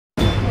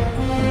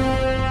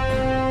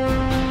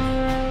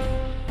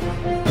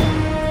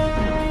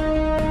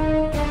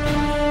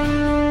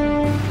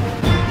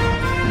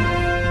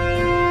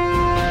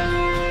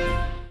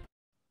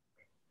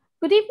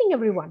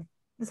everyone.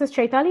 This is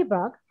Chaitali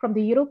Brag from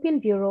the European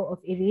Bureau of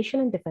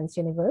Aviation and Defense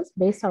Universe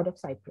based out of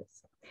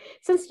Cyprus.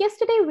 Since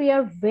yesterday, we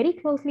are very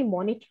closely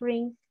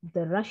monitoring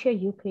the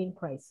Russia-Ukraine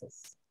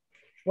crisis.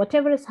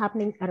 Whatever is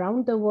happening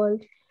around the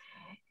world,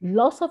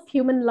 loss of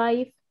human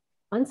life,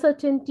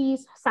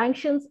 uncertainties,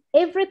 sanctions,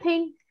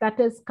 everything that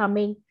is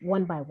coming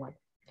one by one.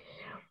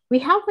 We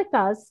have with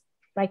us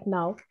right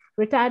now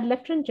retired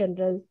Lieutenant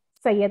General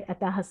Syed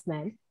Ata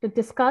Hasnain to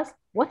discuss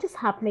what is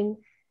happening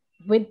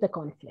with the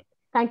conflict.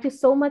 Thank you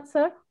so much,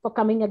 sir, for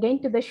coming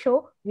again to the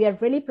show. We are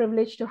really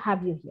privileged to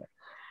have you here.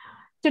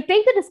 To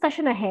take the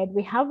discussion ahead,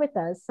 we have with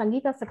us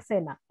Sangeeta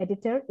Saxena,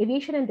 Editor,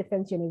 Aviation and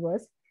Defense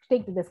Universe, to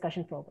take the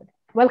discussion forward.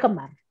 Welcome,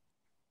 ma'am.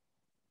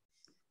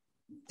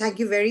 Thank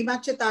you very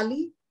much,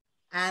 Atali.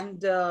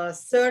 And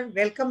sir,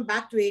 welcome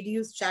back to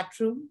ADU's chat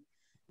room.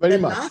 Very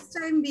much. Last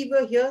time we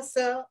were here,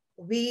 sir,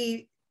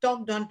 we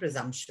talked on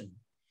presumption.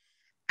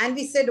 And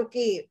we said,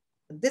 okay,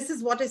 this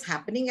is what is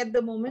happening at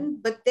the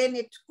moment, but then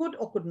it could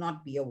or could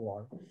not be a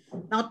war.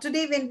 Now,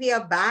 today, when we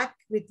are back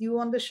with you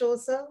on the show,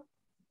 sir,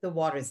 the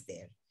war is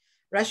there.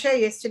 Russia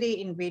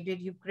yesterday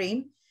invaded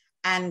Ukraine.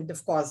 And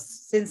of course,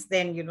 since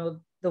then, you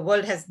know, the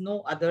world has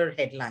no other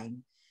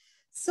headline.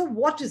 So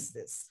what is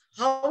this?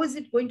 How is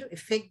it going to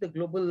affect the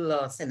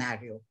global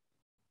scenario?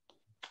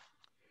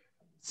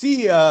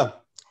 See,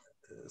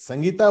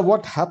 Sangeeta,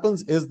 what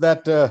happens is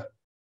that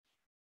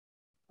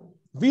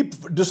we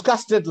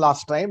discussed it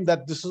last time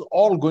that this is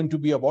all going to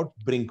be about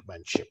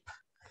brinkmanship.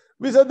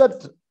 We said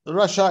that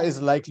Russia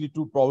is likely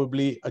to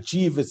probably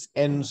achieve its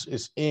ends,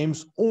 its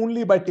aims,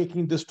 only by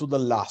taking this to the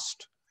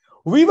last.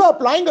 We were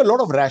applying a lot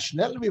of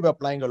rationale. We were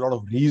applying a lot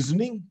of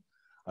reasoning.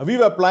 We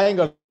were applying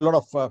a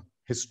lot of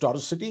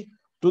historicity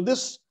to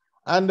this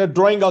and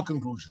drawing our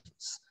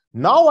conclusions.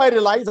 Now I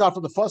realize after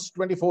the first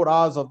 24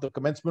 hours of the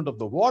commencement of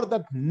the war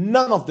that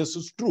none of this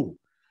is true.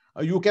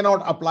 You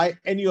cannot apply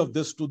any of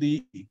this to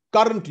the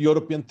current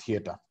European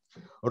theater.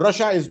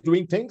 Russia is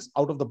doing things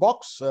out of the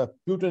box.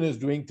 Putin is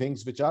doing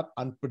things which are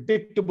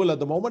unpredictable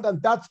at the moment,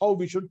 and that's how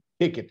we should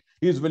take it.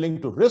 He is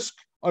willing to risk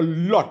a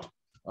lot,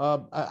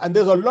 and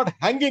there's a lot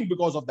hanging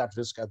because of that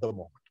risk at the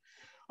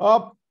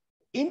moment.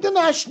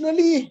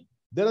 Internationally,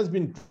 there has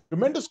been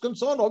tremendous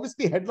concern,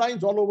 obviously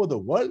headlines all over the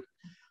world.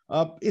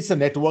 It's a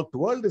networked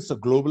world. It's a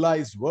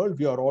globalized world.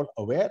 We are all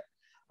aware.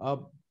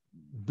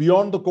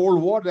 Beyond the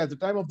Cold War, at the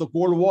time of the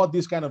Cold War,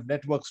 these kind of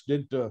networks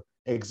didn't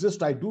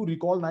exist. I do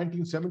recall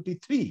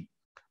 1973,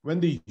 when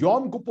the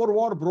Yom Kippur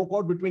War broke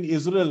out between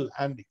Israel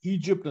and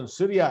Egypt and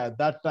Syria at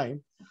that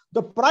time.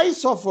 The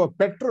price of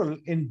petrol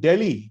in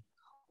Delhi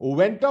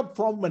went up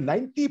from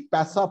 90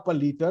 paisa per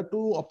liter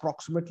to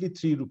approximately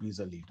 3 rupees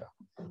a liter.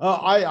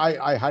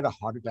 I had a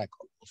heart attack.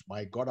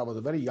 My God, I was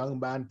a very young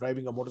man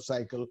driving a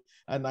motorcycle,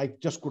 and I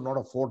just could not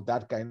afford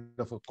that kind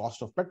of a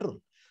cost of petrol.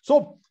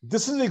 So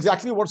this is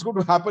exactly what's going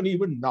to happen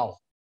even now,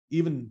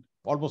 even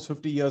almost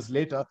 50 years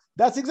later.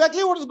 That's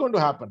exactly what is going to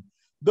happen.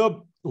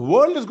 The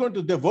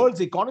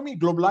world's economy,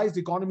 globalized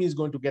economy, is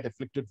going to get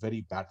afflicted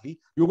very badly.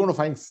 You're going to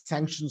find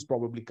sanctions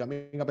probably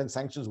coming up, and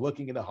sanctions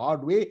working in a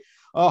hard way.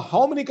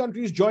 How many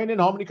countries join in,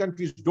 how many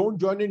countries don't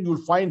join in?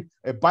 You'll find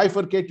a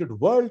bifurcated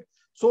world.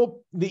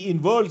 So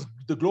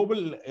the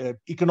global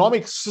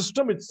economic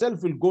system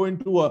itself will go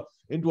into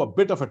a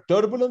bit of a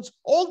turbulence.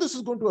 All this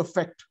is going to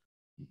affect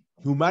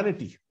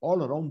humanity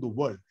all around the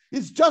world.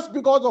 It's just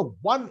because of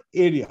one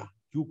area,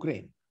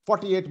 Ukraine,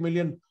 48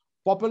 million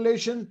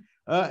population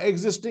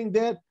existing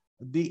there.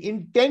 The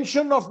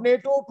intention of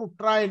NATO to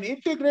try and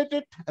integrate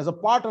it as a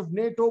part of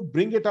NATO,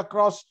 bring it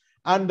across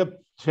and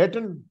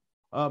threaten,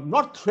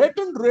 not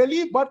threaten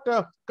really, but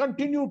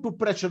continue to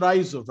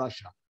pressurize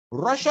Russia.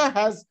 Russia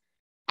has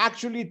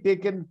actually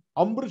taken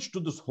umbrage to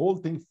this whole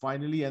thing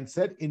finally and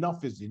said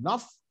enough is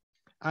enough,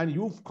 and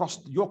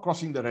you're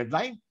crossing the red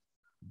line.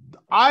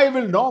 I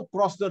will now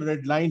cross the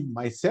red line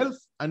myself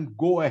and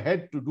go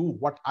ahead to do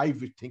what I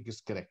think is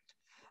correct.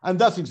 And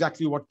that's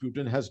exactly what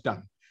Putin has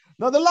done.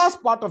 Now, the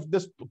last part of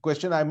this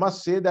question, I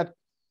must say that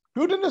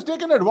Putin has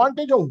taken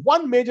advantage of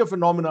one major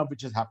phenomenon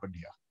which has happened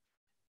here.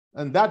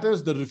 And that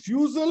is the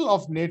refusal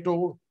of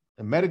NATO,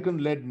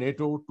 American-led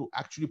NATO, to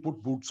actually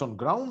put boots on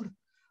ground,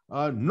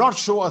 not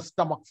show a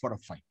stomach for a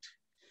fight.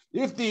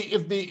 If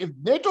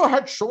NATO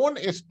had shown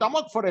a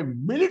stomach for a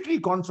military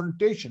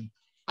confrontation,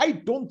 I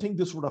don't think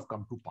this would have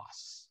come to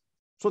pass.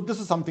 So this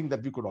is something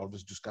that we could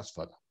always discuss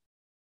further.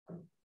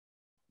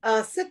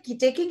 Sir,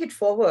 taking it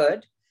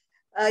forward,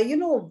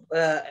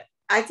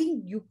 I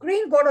think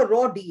Ukraine got a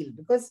raw deal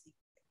because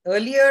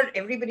earlier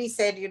everybody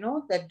said,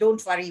 that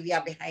don't worry, we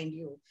are behind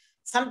you.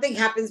 Something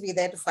happens, we're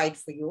there to fight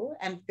for you.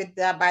 And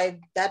by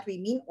that, we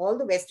mean all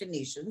the Western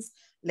nations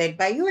led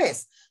by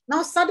US.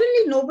 Now,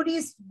 suddenly nobody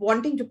is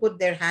wanting to put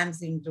their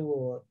hands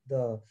into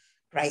the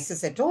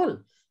crisis at all.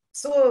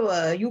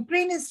 So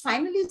Ukraine is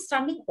finally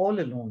standing all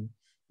alone.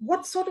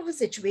 What sort of a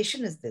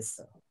situation is this,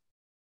 sir?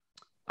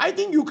 I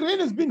think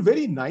Ukraine has been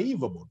very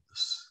naive about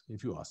this,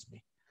 if you ask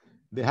me.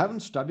 They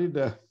haven't studied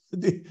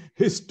the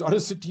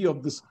historicity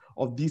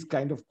of these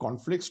kind of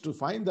conflicts to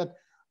find that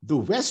the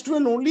West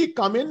will only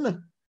come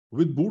in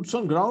with boots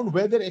on ground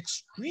where their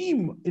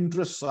extreme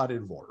interests are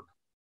involved.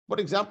 For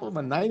example,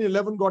 when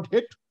 9/11 got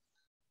hit,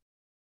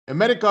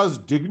 America's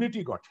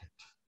dignity got hit,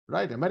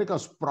 right?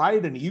 America's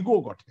pride and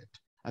ego got hit,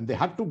 and they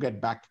had to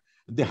get back.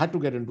 They had to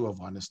get into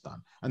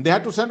Afghanistan, and they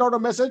had to send out a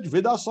message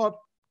with us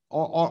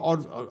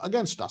or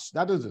against us.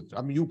 That is it.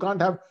 I mean, you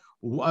can't have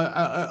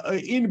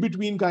in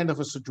between kind of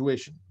a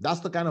situation.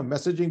 That's the kind of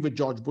messaging which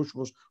George Bush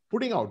was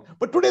putting out.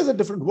 But today is a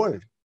different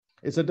world.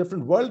 It's a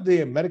different world.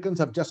 The Americans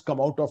have just come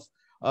out of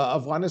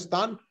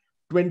Afghanistan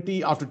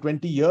after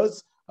 20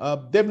 years.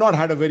 They've not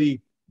had a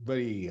very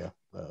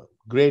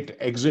great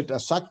exit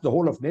as such. The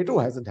whole of NATO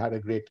hasn't had a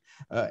great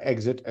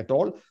exit at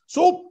all.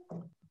 So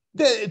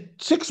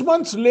 6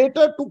 months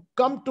later to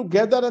come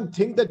together and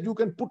think that you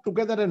can put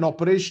together an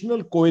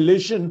operational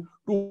coalition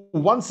to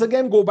once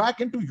again go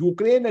back into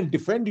Ukraine and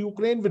defend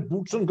Ukraine with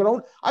boots on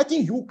ground, I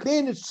think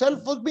Ukraine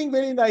itself was being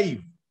very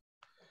naive.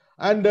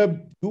 And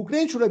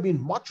Ukraine should have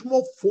been much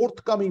more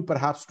forthcoming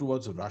perhaps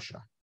towards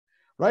Russia,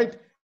 right?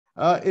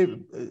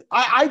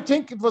 I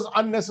think it was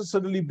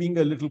unnecessarily being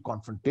a little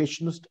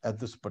confrontationist at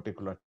this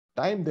particular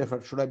time.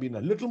 Therefore, should have been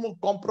a little more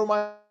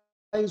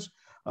compromised.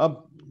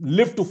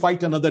 Live to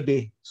fight another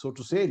day, so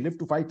to say. Live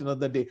to fight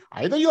another day.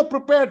 Either you're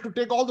prepared to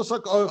take all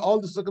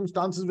the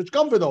circumstances which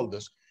come with all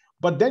this,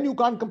 but then you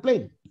can't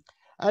complain.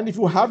 And if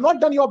you have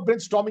not done your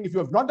brainstorming, if you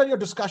have not done your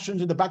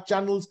discussions in the back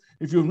channels,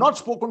 if you have not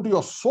spoken to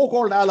your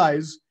so-called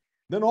allies,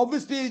 then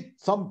obviously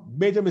some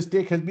major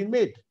mistake has been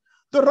made.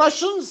 The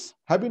Russians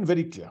have been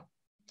very clear.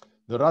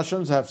 The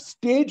Russians have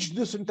staged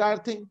this entire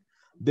thing.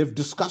 They've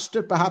discussed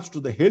it perhaps to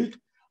the hilt.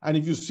 And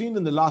if you've seen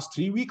in the last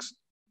 3 weeks,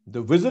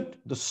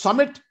 the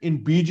summit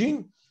in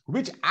Beijing,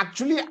 which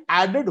actually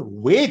added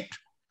weight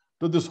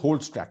to this whole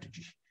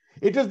strategy.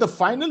 It is the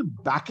final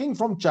backing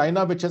from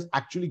China which has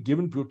actually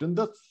given Putin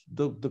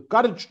the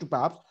courage to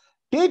perhaps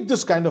take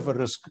this kind of a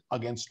risk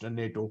against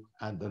NATO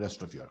and the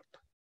rest of Europe.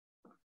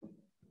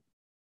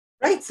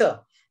 Right, sir.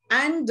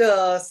 And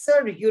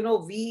sir, you know,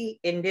 we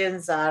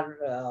Indians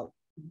are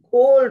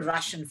old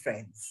Russian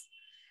friends.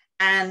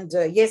 And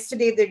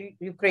yesterday, the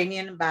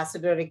Ukrainian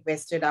ambassador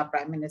requested our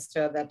prime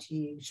minister that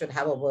he should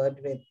have a word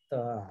with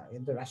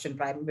the Russian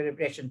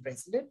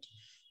president,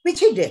 which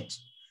he did.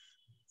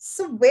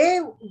 So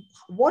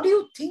what do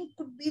you think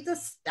could be the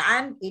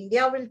stand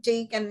India will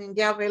take, and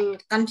India will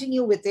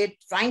continue with it,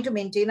 trying to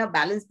maintain a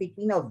balance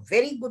between a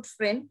very good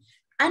friend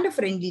and a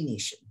friendly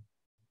nation?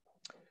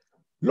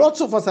 Lots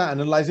of us are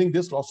analyzing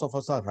this. Lots of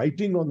us are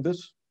writing on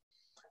this.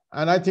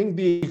 And I think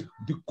the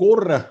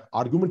core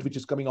argument which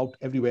is coming out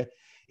everywhere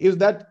is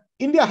that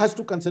India has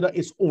to consider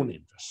its own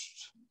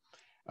interests.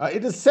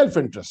 It is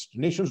self-interest.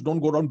 Nations don't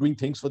go around doing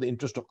things for the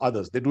interest of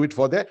others. They do it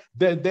for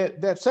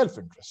their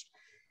self-interest.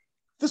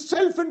 The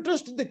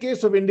self-interest in the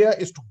case of India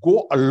is to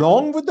go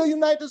along with the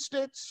United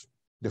States,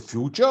 the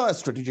future, a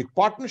strategic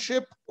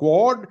partnership,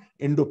 Quad,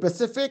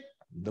 Indo-Pacific,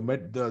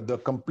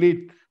 the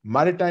complete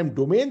maritime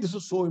domain. This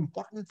is so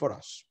important for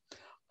us.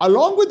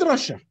 Along with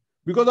Russia,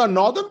 because our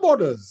northern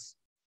borders,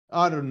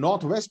 our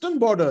northwestern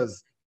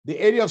borders, the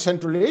area of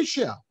Central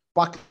Asia,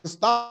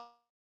 Pakistan,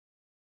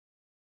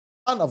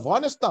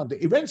 Afghanistan,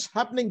 the events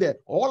happening there,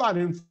 all are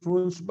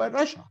influenced by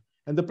Russia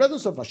and the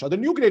presence of Russia, the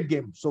new great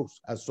game, so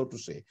to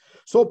say.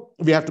 So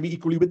we have to be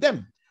equally with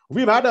them.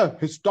 We've had a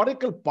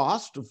historical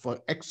past of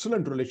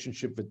excellent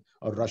relationship with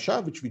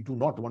Russia, which we do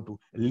not want to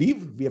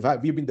leave.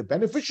 We've been the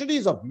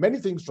beneficiaries of many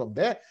things from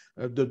there.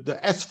 The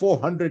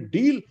S-400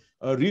 deal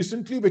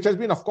recently, which has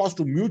been, of course,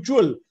 to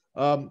mutual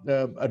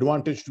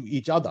advantage to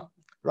each other,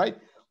 right?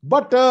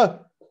 But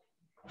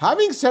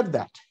having said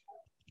that,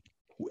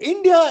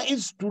 India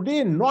is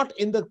today not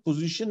in the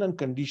position and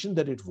condition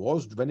that it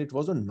was when it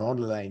was a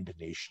non-aligned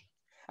nation.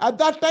 At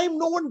that time,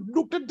 no one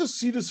looked at this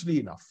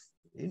seriously enough.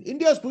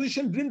 India's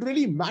position didn't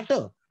really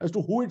matter as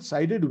to who it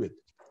sided with.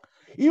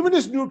 Even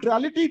its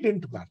neutrality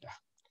didn't matter,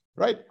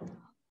 right?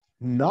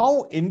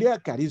 Now, India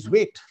carries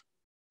weight.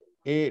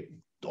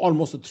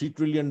 Almost a $3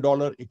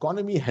 trillion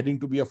economy heading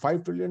to be a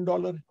 $5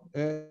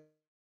 trillion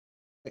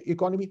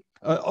economy,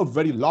 a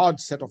very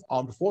large set of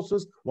armed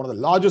forces, one of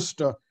the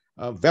largest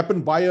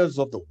weapon buyers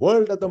of the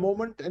world at the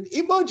moment, and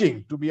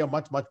emerging to be a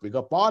much, much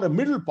bigger power, a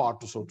middle power,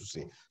 so to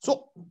say.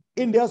 So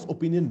India's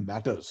opinion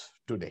matters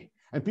today.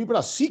 And people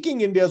are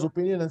seeking India's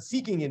opinion and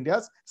seeking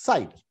India's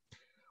side.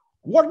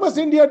 What must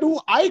India do?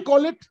 I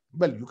call it,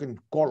 well, you can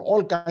call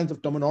all kinds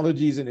of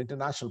terminologies in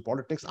international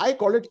politics. I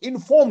call it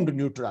informed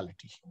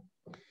neutrality,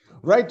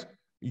 right?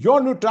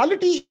 Your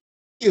neutrality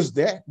is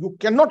there. You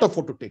cannot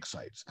afford to take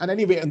sides. And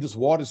anyway, in this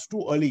war, it's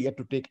too early yet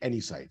to take any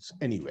sides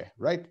anywhere,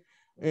 right?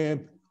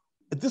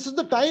 This is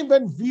the time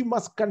when we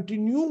must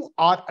continue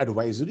our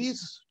advisories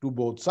to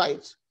both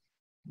sides.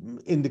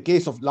 In the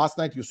case of last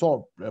night, you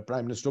saw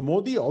Prime Minister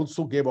Modi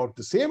also gave out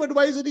the same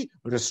advisory,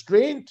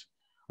 restraint,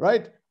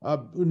 right?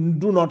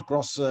 Do not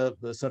cross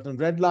certain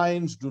red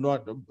lines, do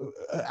not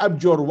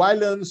abjure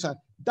violence. And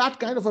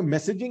that kind of a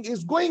messaging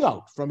is going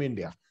out from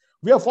India.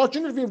 We are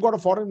fortunate we've got a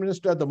foreign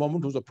minister at the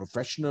moment who's a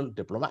professional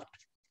diplomat.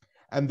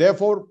 And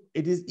therefore,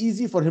 it is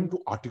easy for him to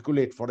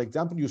articulate. For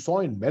example, you saw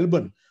in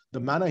Melbourne, the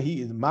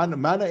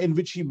manner in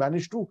which he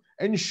managed to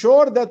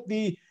ensure that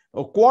the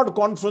Quad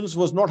conference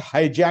was not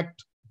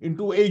hijacked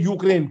into a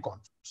Ukraine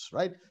conference,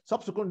 right?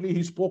 Subsequently,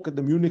 he spoke at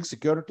the Munich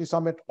Security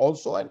Summit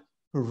also and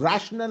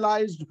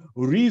rationalized,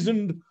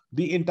 reasoned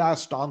the entire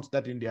stance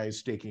that India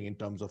is taking in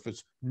terms of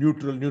its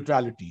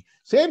neutrality.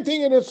 Same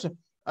thing in its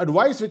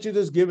advice, which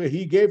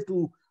he gave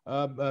to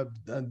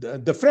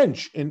the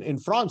French in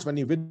France when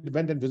he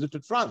went and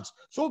visited France.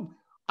 So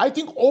I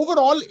think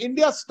overall,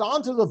 India's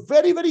stance is a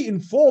very, very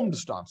informed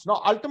stance.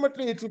 Now,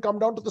 ultimately, it will come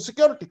down to the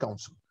Security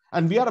Council.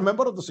 And we are a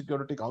member of the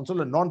Security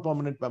Council, a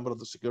non-permanent member of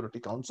the Security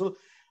Council.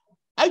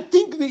 I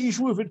think the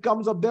issue, if it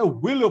comes up there,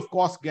 will, of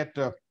course, get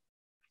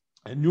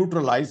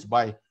neutralized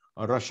by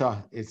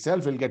Russia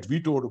itself, will get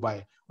vetoed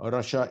by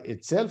Russia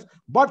itself.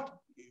 But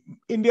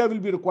India will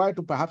be required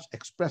to perhaps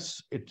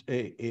express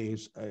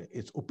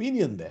its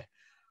opinion there.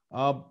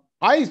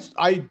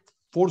 I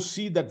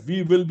foresee that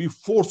we will be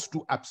forced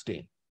to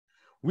abstain.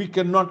 We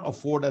cannot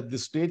afford at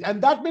this stage, and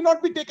that may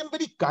not be taken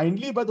very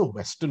kindly by the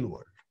Western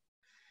world.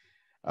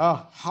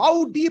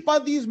 How deep are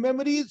these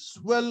memories?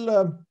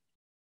 Well,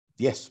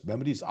 yes,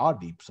 memories are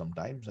deep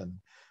sometimes, and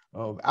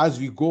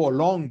as we go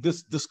along,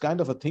 this kind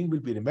of a thing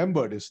will be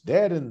remembered. It's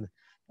there in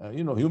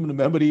human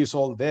memory. Is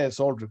all there. It's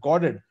all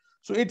recorded.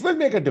 So it will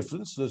make a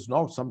difference. There's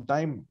now some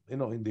time,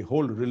 in the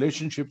whole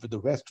relationship with the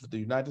West, with the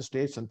United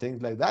States, and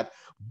things like that.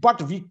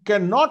 But we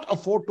cannot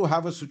afford to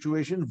have a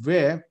situation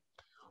where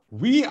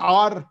we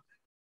are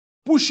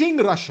pushing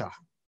Russia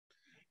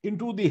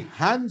into the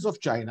hands of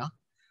China,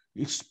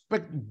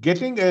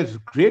 getting a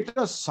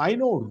greater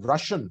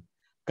Sino-Russian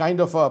kind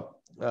of a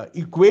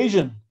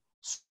equation,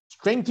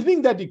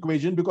 strengthening that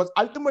equation, because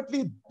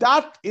ultimately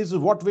that is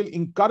what will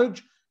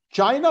encourage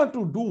China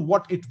to do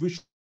what it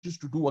wishes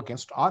to do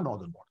against our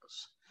northern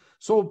borders.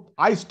 So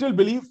I still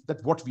believe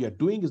that what we are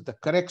doing is the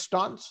correct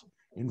stance.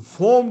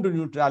 Informed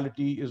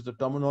neutrality is the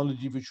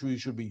terminology which we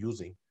should be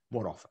using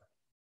more often.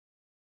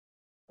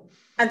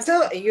 And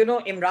so,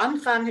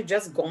 Imran Khan had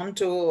just gone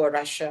to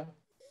Russia.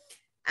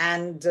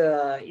 And,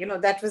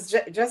 that was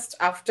just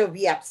after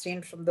we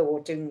abstained from the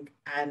voting.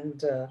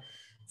 And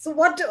so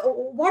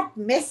what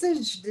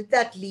message did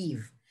that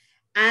leave?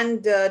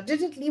 And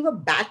did it leave a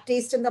bad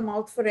taste in the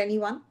mouth for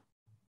anyone?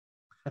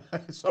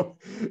 So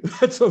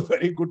that's a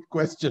very good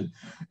question.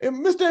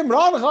 Mr.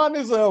 Imran Khan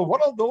is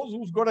one of those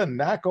who's got a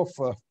knack of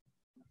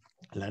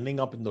landing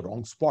up in the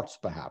wrong spots,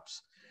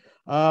 perhaps.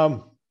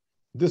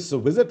 This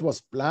visit was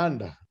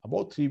planned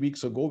about 3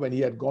 weeks ago when he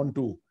had gone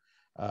to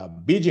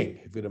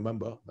Beijing, if you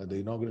remember, at the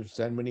inaugural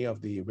ceremony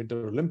of the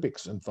Winter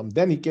Olympics. And from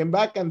then he came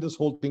back and this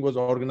whole thing was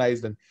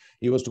organized and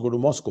he was to go to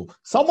Moscow.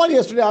 Someone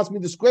yesterday asked me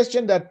this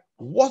question, that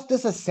was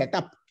this a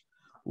setup?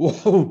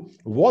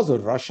 Was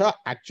Russia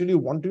actually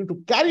wanting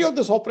to carry out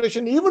this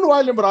operation even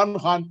while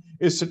Imran Khan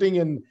is sitting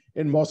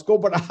in Moscow?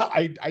 But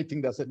I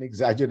think that's an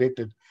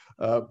exaggerated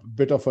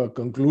bit of a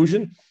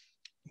conclusion.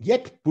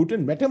 Yet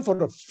Putin met him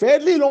for a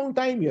fairly long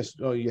time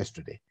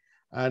yesterday.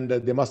 And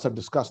they must have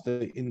discussed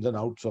the ins and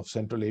outs of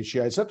Central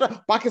Asia,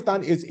 etc.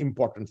 Pakistan is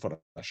important for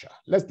Russia.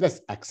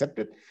 Let's accept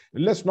it.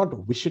 Let's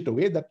not wish it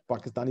away that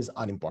Pakistan is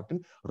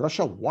unimportant.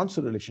 Russia wants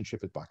a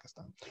relationship with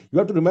Pakistan. You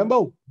have to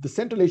remember, the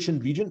Central Asian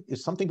region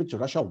is something which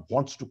Russia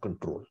wants to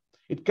control.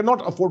 It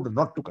cannot afford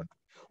not to control.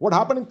 What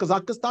happened in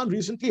Kazakhstan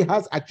recently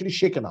has actually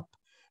shaken up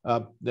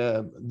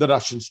the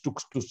Russians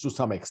to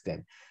some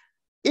extent.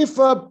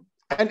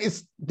 And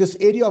it's this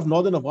area of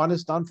northern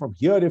Afghanistan. From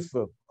here, if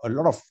a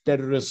lot of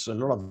terrorists, a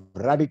lot of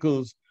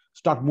radicals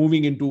start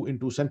moving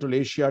into Central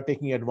Asia,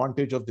 taking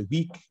advantage of the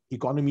weak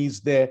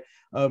economies there,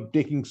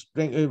 taking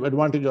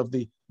advantage of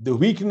the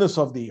weakness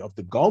of the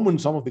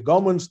government, some of the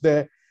governments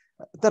there,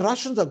 the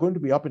Russians are going to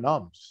be up in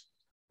arms.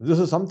 This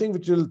is something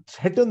which will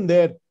threaten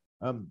their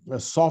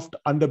soft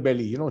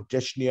underbelly,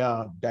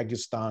 Chechnya,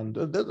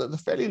 Dagestan. There's a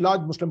fairly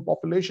large Muslim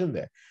population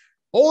there.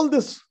 All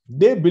this,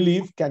 they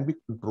believe, can be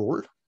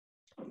controlled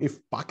if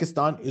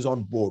Pakistan is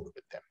on board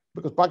with them,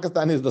 because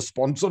Pakistan is the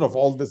sponsor of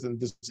all this in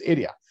this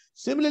area.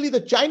 Similarly, the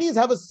Chinese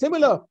have a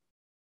similar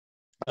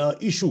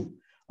issue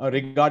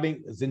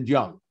regarding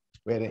Xinjiang,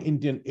 where an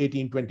Indian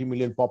 18-20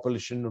 million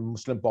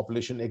Muslim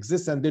population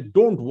exists, and they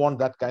don't want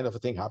that kind of a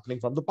thing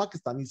happening from the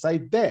Pakistani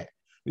side there.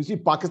 You see,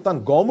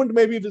 Pakistan government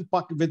may be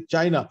with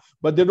China,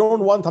 but they don't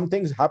want some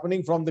things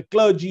happening from the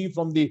clergy,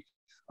 from the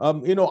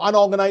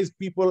unorganized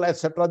people,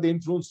 etc., the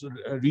influence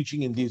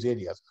reaching in these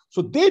areas.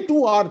 So they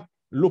too are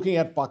looking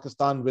at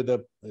Pakistan with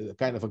a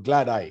kind of a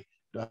glad eye.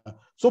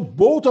 So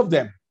both of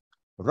them,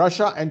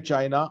 Russia and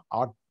China,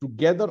 are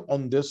together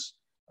on this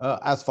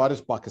as far as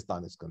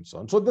Pakistan is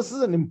concerned. So this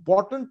is an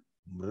important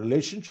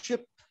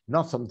relationship,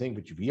 not something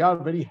which we are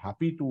very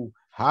happy to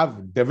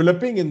have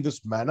developing in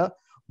this manner,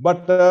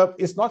 but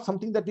it's not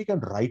something that we can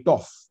write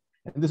off.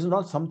 And this is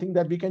not something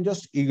that we can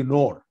just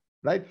ignore,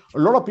 right? A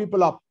lot of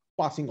people are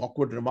passing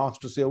awkward remarks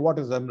to say, what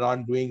is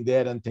Imran doing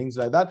there and things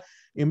like that.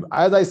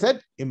 As I said,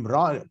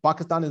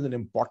 Pakistan is an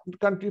important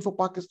country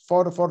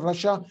for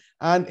Russia,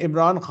 and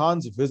Imran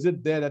Khan's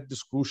visit there at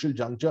this crucial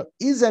juncture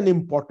is an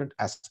important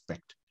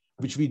aspect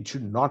which we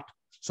should not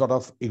sort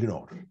of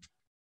ignore.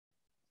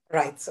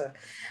 Right, sir.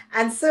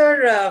 And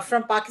sir,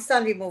 from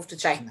Pakistan, we move to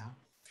China.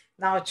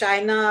 Now,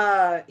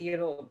 China,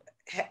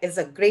 is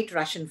a great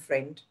Russian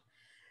friend.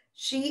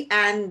 She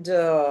and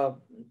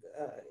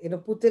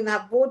Putin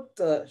have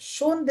both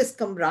shown this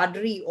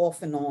camaraderie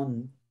off and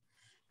on.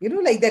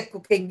 Like that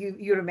cooking.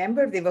 You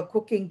remember they were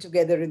cooking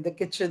together in the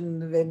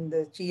kitchen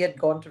when she had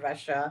gone to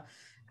Russia,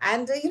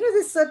 and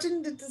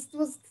this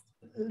was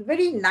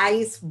very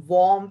nice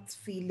warmth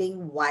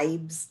feeling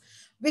vibes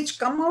which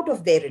come out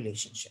of their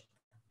relationship.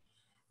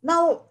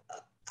 Now,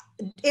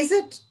 is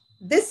it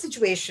this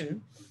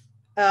situation?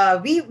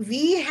 We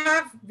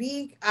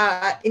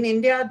in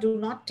India do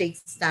not take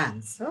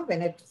stands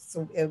when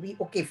we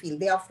okay feel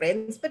they are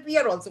friends, but we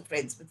are also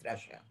friends with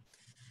Russia.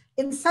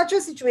 In such a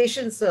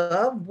situation,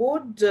 sir,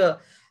 would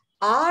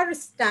our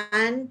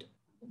stand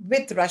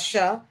with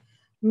Russia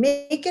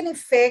make an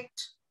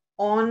effect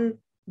on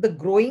the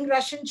growing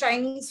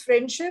Russian-Chinese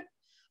friendship,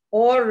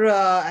 or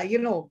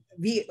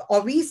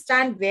we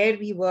stand where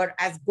we were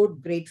as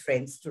good, great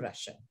friends to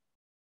Russia?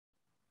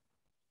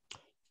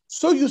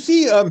 So you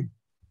see,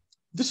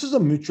 this is a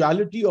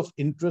mutuality of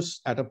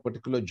interest at a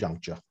particular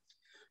juncture.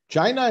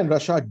 China and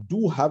Russia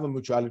do have a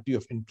mutuality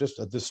of interest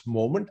at this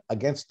moment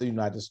against the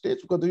United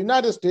States, because the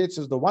United States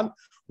is the one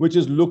which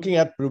is looking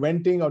at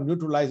preventing or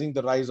neutralizing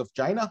the rise of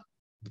China,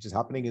 which is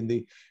happening in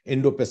the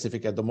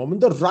Indo-Pacific at the moment.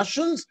 The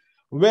Russians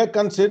were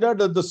considered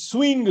the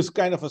swing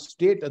kind of a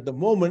state at the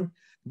moment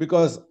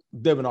because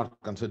they were not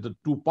considered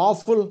too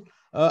powerful.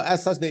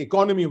 As such, the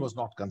economy was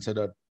not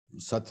considered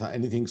such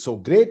anything so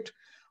great.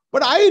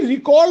 But I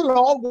recall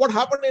now what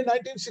happened in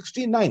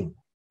 1969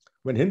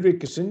 when Henry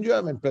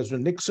Kissinger, when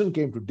President Nixon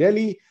came to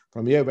Delhi,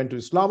 from here went to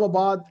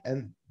Islamabad,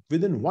 and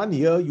within 1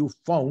 year you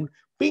found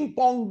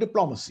ping-pong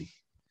diplomacy.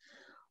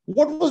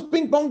 What was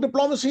ping-pong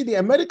diplomacy? The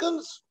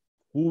Americans,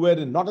 who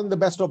were not in the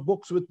best of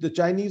books with the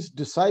Chinese,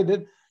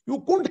 decided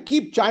you couldn't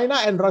keep China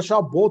and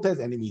Russia both as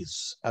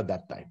enemies at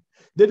that time.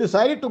 They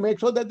decided to make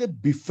sure that they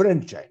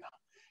befriend China,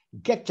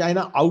 get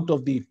China out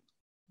of the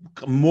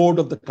mode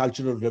of the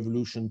Cultural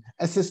Revolution,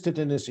 assist it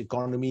in its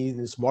economy, in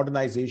its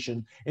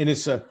modernization, in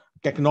its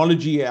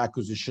technology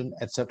acquisition,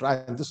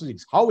 etc. And this is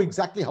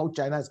exactly how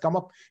China has come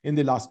up in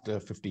the last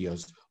 50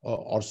 years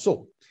or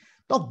so.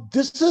 Now,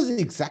 this is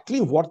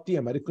exactly what the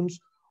Americans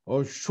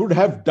should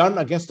have done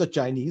against the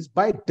Chinese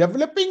by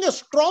developing a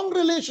strong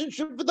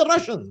relationship with the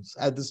Russians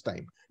at this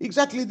time.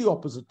 Exactly the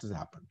opposite has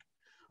happened.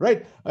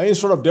 Right?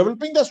 Instead of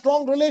developing a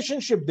strong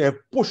relationship, they have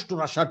pushed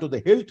Russia to the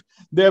hilt.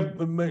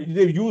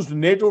 They've used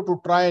NATO to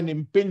try and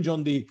impinge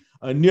on the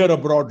near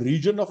abroad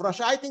region of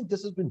Russia. I think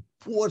this has been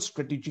poor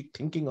strategic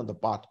thinking on the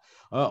part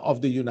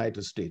of the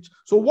United States.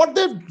 So what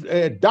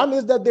they've done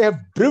is that they have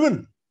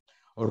driven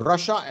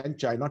Russia and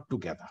China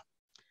together.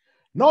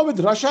 Now, with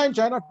Russia and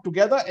China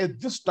together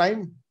at this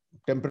time,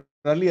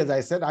 temporarily, as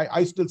I said,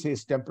 I still say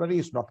it's temporary,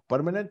 it's not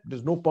permanent.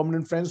 There's no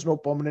permanent friends, no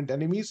permanent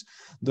enemies.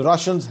 The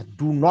Russians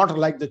do not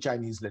like the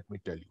Chinese, let me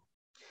tell you.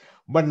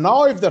 But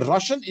now, if the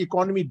Russian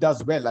economy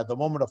does well, at the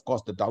moment, of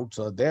course, the doubts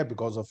are there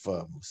because of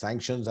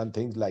sanctions and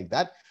things like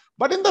that.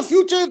 But in the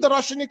future, if the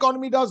Russian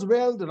economy does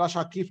well, the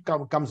Russia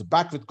comes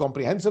back with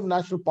comprehensive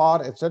national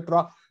power,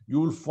 etc.,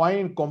 you will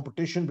find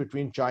competition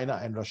between China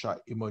and Russia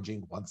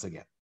emerging once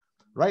again.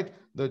 Right?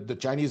 The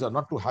Chinese are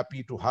not too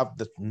happy to have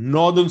the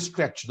northern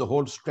stretch, the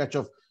whole stretch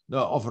of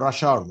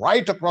Russia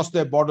right across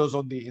their borders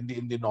in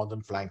the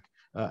northern flank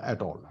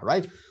at all.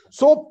 Right?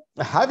 So,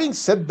 having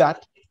said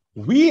that,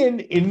 we in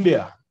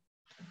India,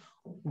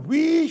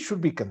 we should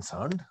be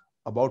concerned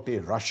about a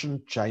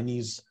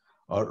Russian-Chinese,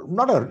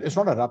 it's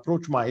not a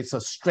rapprochement, it's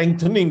a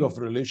strengthening of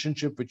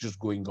relationship which is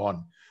going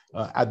on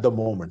at the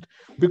moment.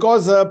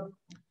 Because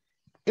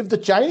if the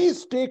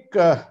Chinese take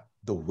the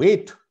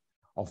weight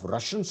of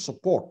Russian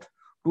support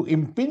to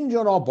impinge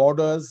on our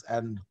borders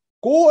and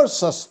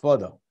coerce us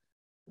further,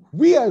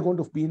 we are going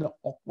to be in an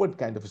awkward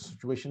kind of a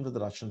situation with the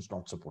Russians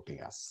not supporting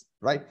us,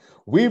 right?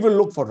 We will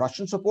look for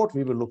Russian support,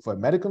 we will look for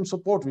American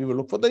support, we will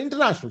look for the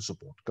international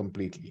support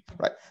completely,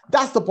 right?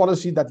 That's the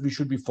policy that we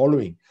should be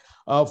following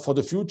for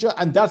the future.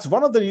 And that's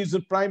one of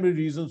the primary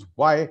reasons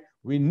why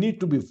we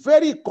need to be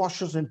very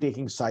cautious in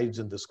taking sides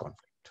in this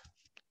conflict.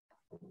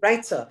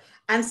 Right, sir.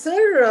 And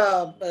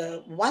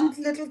sir, one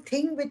little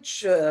thing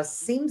which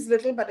seems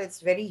little, but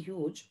it's very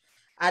huge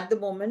at the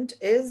moment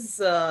is,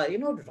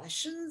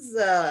 Russians,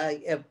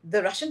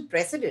 the Russian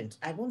president,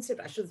 I won't say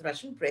Russia's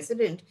Russian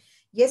president,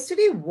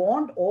 yesterday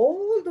warned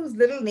all those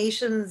little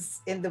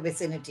nations in the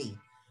vicinity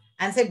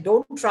and said,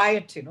 don't try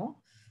it,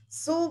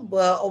 So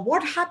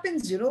what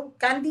happens,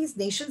 can these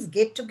nations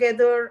get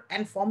together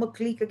and form a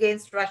clique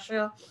against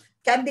Russia?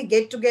 Can they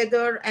get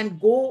together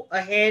and go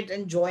ahead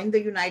and join the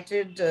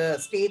United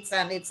States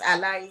and its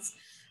allies?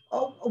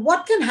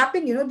 What can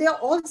happen? They are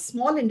all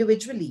small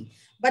individually,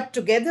 but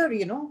together,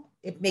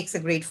 it makes a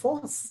great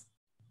force.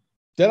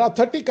 There are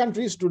 30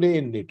 countries today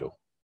in NATO.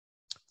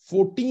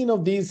 14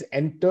 of these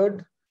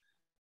entered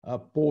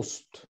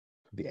post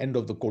the end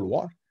of the Cold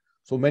War.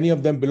 So many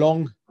of them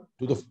belong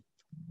to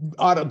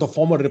the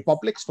former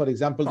republics. For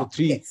example, the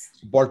three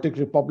Baltic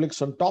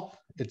republics on top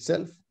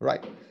itself,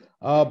 right?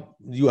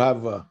 You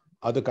have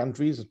other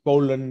countries,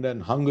 Poland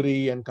and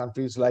Hungary and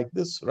countries like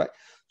this, right?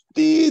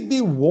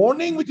 The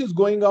warning which is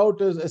going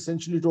out is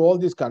essentially to all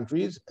these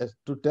countries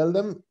to tell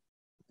them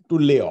to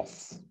lay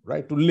off,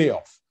 right? To lay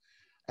off.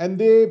 And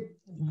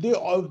they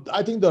all,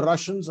 I think the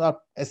Russians are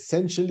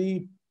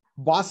essentially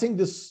passing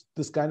this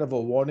kind of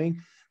a warning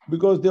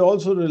because they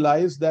also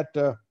realize that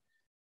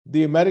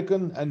the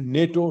American and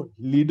NATO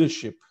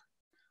leadership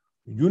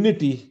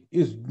unity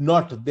is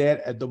not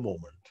there at the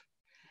moment.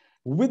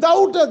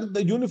 Without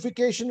the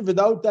unification,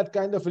 without that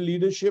kind of a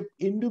leadership,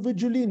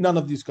 individually, none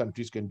of these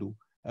countries can do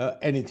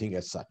anything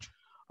as such.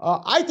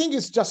 I think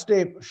it's just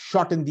a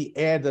shot in the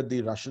air that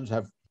the Russians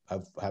have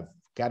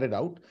carried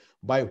out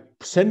by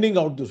sending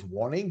out this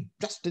warning,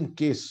 just in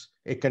case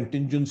a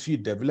contingency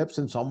develops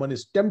and someone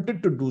is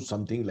tempted to do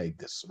something like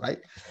this, right?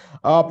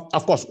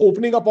 Of course,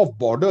 opening up of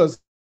borders,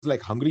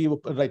 like Hungary,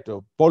 right?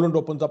 Poland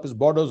opens up its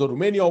borders, or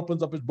Romania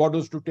opens up its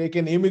borders to take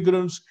in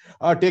immigrants,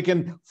 take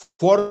in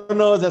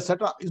foreigners,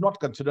 etc., is not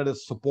considered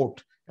as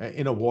support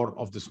in a war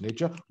of this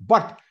nature.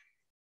 But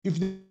if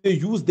they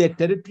use their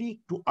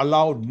territory to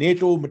allow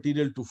NATO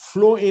material to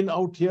flow in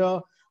out here,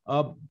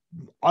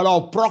 allow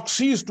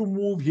proxies to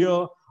move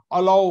here,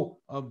 allow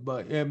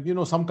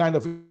some kind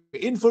of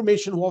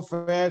information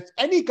warfare,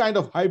 any kind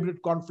of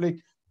hybrid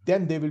conflict,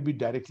 then they will be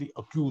directly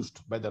accused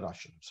by the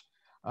Russians.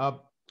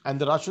 And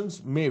the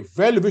Russians may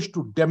well wish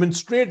to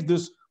demonstrate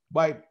this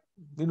by,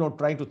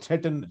 trying to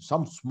threaten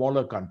some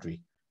smaller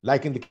country,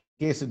 like in the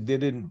case they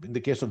did in the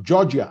case of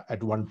Georgia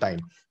at one time.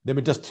 They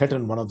may just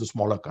threaten one of the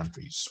smaller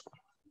countries.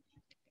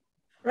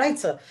 Right,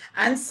 sir.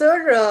 And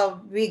sir,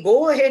 we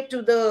go ahead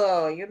to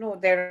the,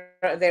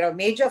 there are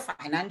major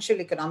financial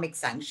economic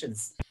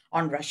sanctions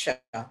on Russia.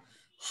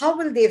 How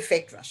will they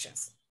affect Russia?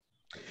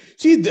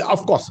 See,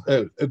 of course,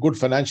 a good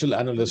financial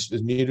analyst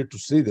is needed to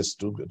say this,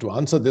 to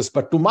answer this.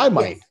 But to my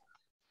mind,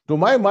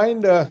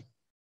 the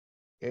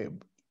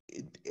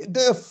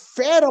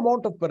fair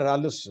amount of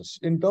paralysis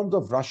in terms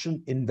of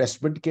Russian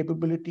investment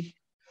capability,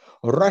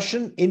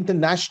 Russian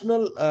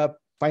international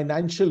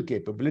financial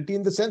capability,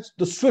 in the sense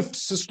the SWIFT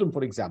system,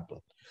 for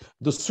example,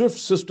 the SWIFT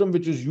system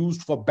which is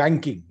used for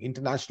banking,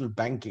 international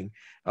banking,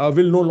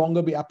 will no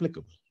longer be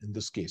applicable in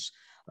this case.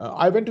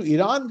 I went to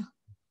Iran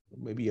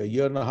maybe a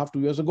year and a half,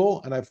 2 years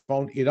ago, and I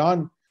found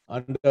Iran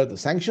under the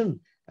sanction,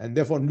 and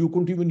therefore you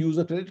couldn't even use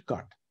a credit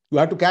card. You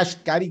had to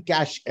carry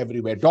cash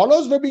everywhere.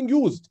 Dollars were being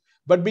used,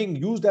 but being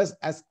used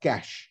as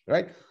cash,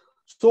 right?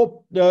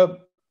 So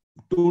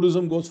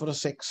tourism goes for a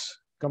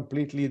 6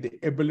 completely. The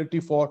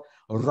ability for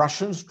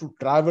Russians to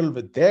travel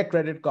with their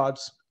credit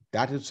cards,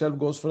 that itself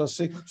goes for a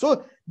 6.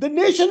 So the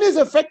nation is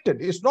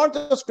affected. It's not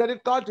just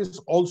credit cards, it's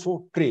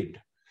also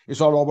trade. It's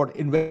all about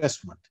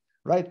investment,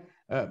 right?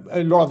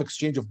 A lot of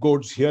exchange of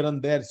goods here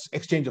and there,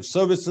 exchange of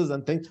services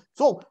and things.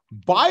 So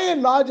by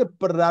and large, a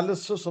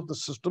paralysis of the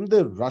system,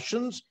 the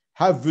Russians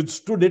have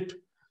withstood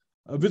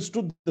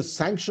the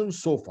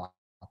sanctions so far.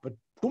 But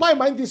to my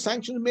mind, these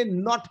sanctions may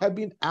not have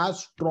been as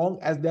strong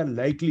as they're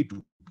likely to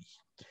be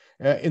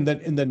in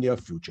the near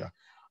future.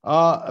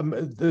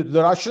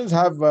 The Russians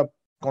have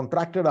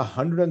contracted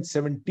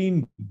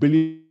 $117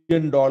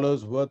 billion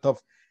worth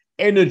of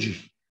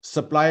energy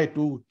supply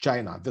to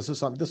China. This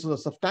is a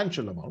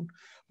substantial amount.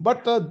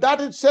 But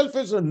that itself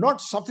is not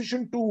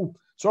sufficient to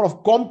sort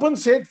of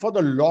compensate for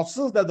the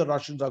losses that the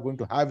Russians are going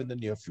to have in the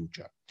near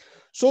future.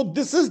 So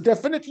this is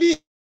definitely,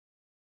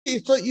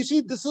 you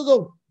see, this is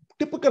a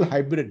typical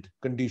hybrid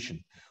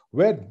condition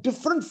where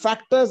different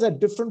factors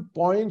at different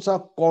points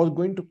are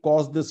going to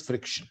cause this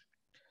friction.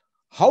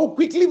 How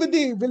quickly will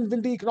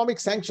the economic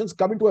sanctions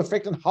come into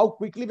effect, and how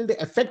quickly will they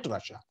affect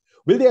Russia?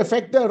 Will they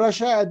affect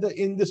Russia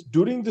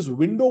during this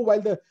window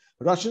while the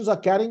Russians are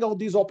carrying out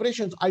these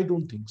operations? I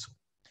don't think so.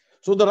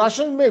 So the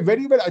Russians may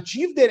very well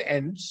achieve their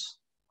ends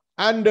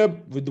and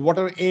with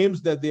whatever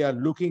aims that they are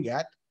looking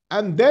at,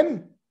 and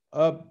then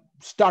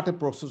start a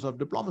process of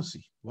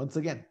diplomacy once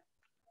again.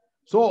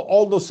 So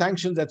all those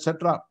sanctions,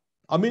 etc.,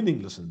 are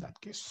meaningless in that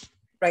case.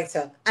 Right,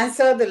 sir. And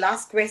sir, the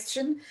last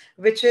question,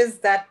 which is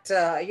that,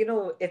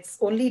 it's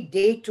only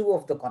day 2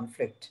 of the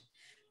conflict.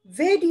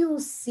 Where do you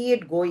see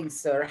it going,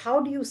 sir?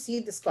 How do you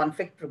see this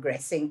conflict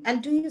progressing?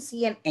 And do you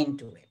see an end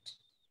to it?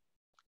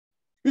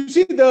 You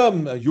see,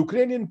 the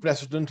Ukrainian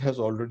president has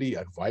already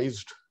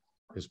advised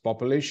his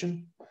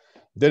population.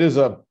 There is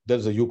a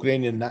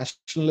Ukrainian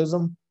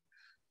nationalism.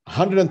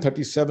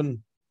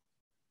 137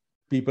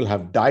 people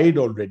have died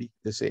already,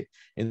 they say,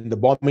 in the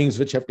bombings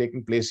which have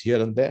taken place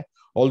here and there.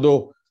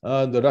 Although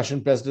the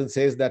Russian president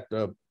says that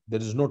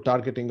there is no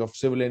targeting of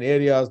civilian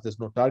areas, there's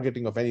no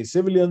targeting of any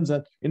civilians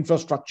and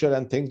infrastructure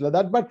and things like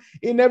that. But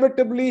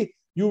inevitably,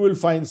 you will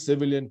find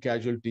civilian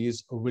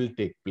casualties will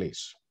take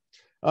place.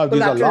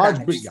 These are large,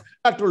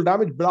 lateral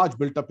damage, large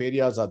built-up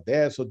areas are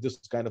there. So this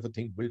kind of a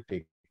thing will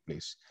take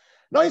place.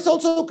 Now, it's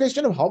also a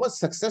question of how much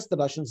success the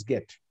Russians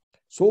get.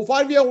 So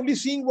far, we are only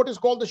seeing what is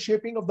called the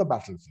shaping of the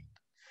battlefield,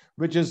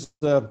 which is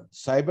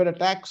cyber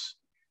attacks,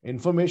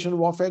 information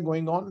warfare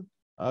going on,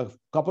 a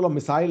couple of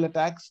missile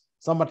attacks,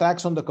 some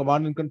attacks on the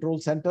command and control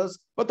centers.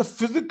 But the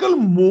physical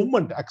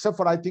movement, except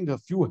for, I think, a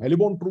few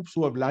heliborne troops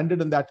who have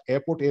landed in that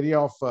airport area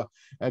of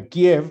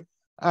Kiev,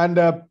 and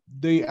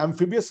the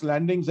amphibious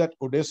landings at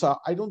Odessa,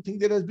 I don't think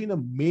there has been a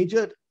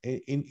major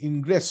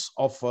ingress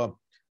of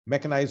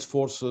mechanized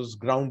forces,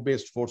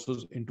 ground-based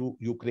forces into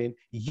Ukraine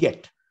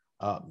yet.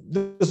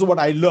 This is what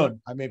I learned.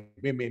 I may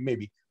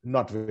be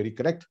not very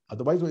correct.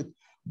 Otherwise,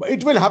 but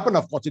it will happen.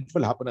 Of course, it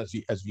will happen as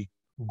we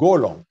go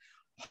along.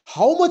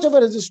 How much of a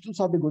resistance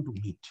are they going to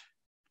meet?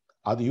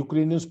 Are the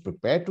Ukrainians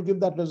prepared to give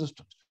that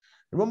resistance?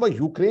 Remember,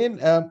 Ukraine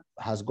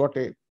has got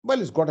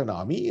it's got an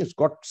army, it's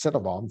got a set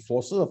of armed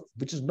forces,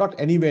 which is not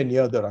anywhere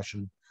near the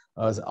Russian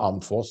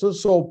armed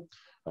forces. So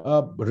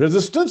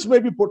resistance may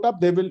be put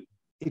up.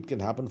 It can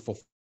happen for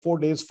 4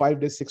 days,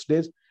 5 days, 6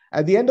 days.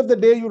 At the end of the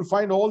day, you'll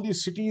find all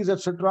these cities,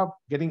 etc.,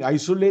 getting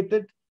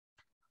isolated.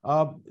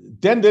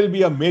 Then there'll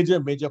be a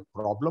major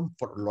problem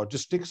for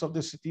logistics of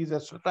the cities,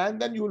 etc.,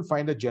 and then you will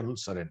find a general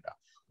surrender.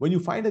 When you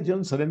find a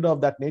general surrender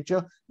of that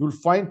nature, you'll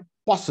find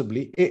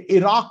possibly an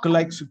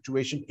Iraq-like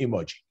situation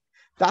emerging.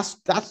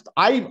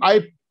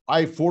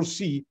 I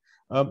foresee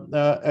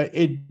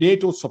a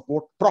NATO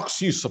support,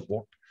 proxy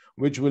support,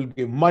 which will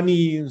give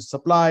money and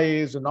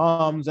supplies and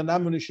arms and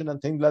ammunition and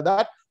things like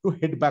that to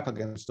hit back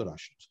against the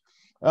Russians.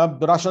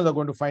 The Russians are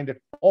going to find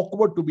it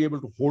awkward to be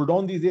able to hold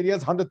on these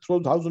areas.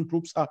 100,000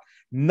 troops are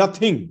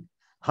nothing.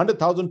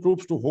 100,000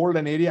 troops to hold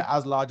an area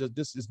as large as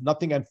this is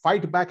nothing, and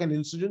fight back an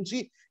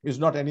insurgency is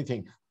not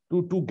anything.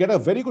 To get a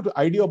very good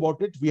idea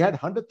about it, we had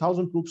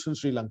 100,000 troops in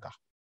Sri Lanka.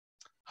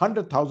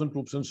 100,000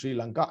 troops in Sri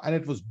Lanka, and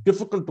it was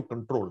difficult to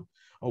control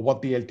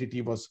what the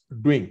LTT was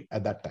doing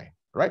at that time,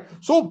 right?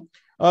 So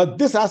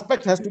this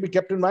aspect has to be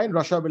kept in mind.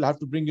 Russia will have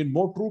to bring in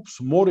more troops,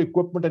 more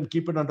equipment, and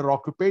keep it under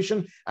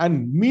occupation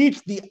and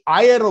meet the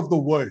ire of the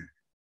world.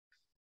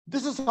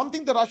 This is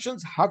something the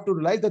Russians have to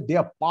realize, that they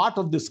are part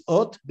of this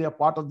earth, they are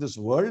part of this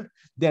world,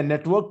 they are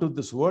networked with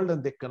this world,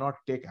 and they cannot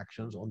take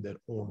actions on their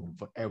own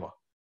forever.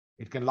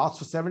 It can last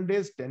for 7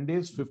 days, 10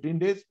 days, 15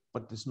 days,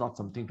 but it's not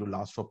something to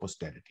last for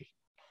posterity.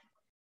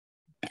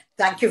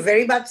 Thank you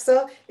very much,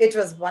 sir. It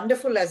was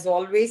wonderful, as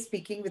always,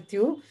 speaking with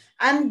you.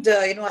 And,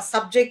 a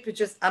subject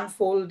which is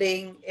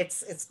unfolding.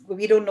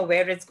 We don't know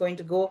where it's going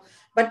to go,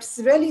 but it's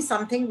really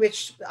something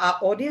which our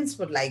audience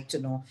would like to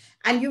know.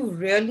 And you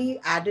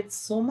really added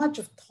so much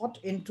of thought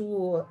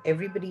into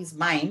everybody's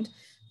mind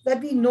that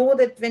we know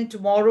that when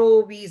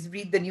tomorrow we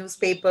read the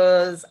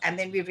newspapers and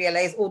then we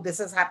realize, oh, this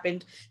has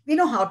happened, we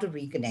know how to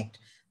reconnect.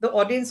 The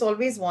audience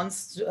always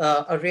wants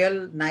a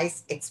real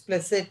nice,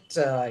 explicit,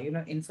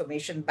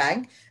 information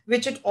bank,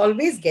 which it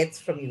always gets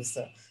from you,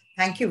 sir.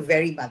 Thank you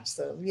very much,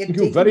 sir. Thank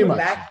you very much.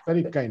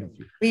 Very kind of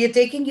you. We are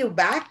taking you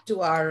back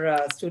to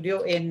our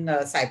studio in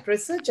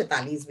Cyprus, sir.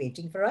 Chaitali is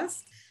waiting for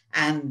us.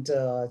 And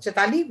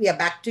Chaitali, we are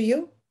back to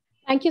you.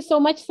 Thank you so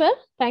much, sir.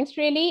 Thanks,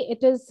 really.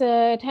 It is,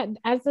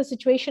 as the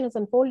situation is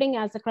unfolding,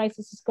 as the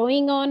crisis is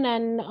going on,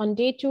 and on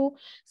day 2,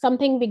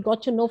 something we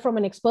got to know from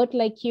an expert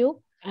like you.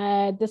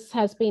 This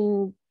has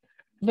been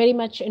very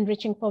much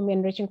enriching for me,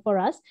 enriching for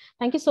us.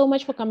 Thank you so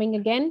much for coming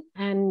again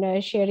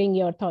and sharing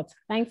your thoughts.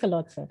 Thanks a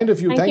lot, sir.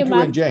 Thank you,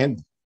 and Jai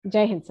Hind.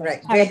 Jai Hind, sir.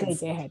 Right. Have a great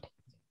day ahead.